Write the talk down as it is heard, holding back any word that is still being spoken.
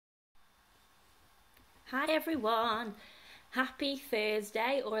Hi everyone, happy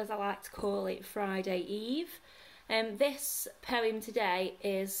Thursday, or as I like to call it, Friday Eve. This poem today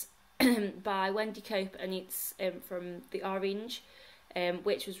is by Wendy and it's from The Orange,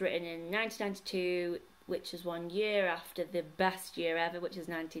 which was written in 1992, which is 1 year after the best year ever, which is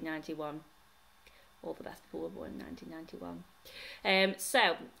 1991. All the best people were born in 1991.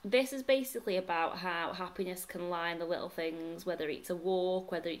 So this is basically about how happiness can lie in the little things, whether it's a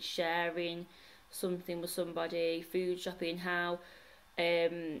walk, whether it's sharing something with somebody, food shopping, how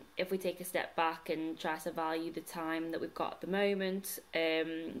if we take a step back and try to value the time that we've got at the moment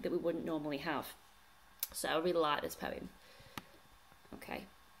that we wouldn't normally have. So I really like this poem. Okay.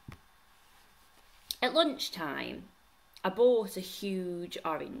 At lunchtime, I bought a huge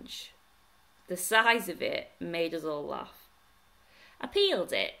orange. The size of it made us all laugh. I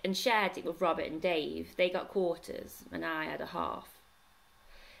peeled it and shared it with Robert and Dave. They got quarters and I had a half.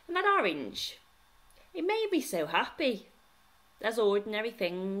 And that orange, it made me so happy, as ordinary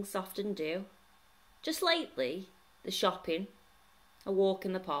things often do. Just lately, the shopping, a walk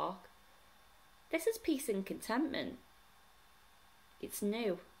in the park. This is peace and contentment. It's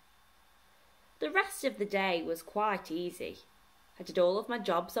new. The rest of the day was quite easy. I did all of my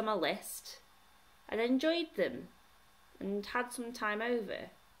jobs on my list. I'd enjoyed them and had some time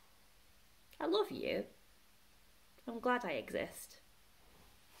over. I love you. I'm glad I exist.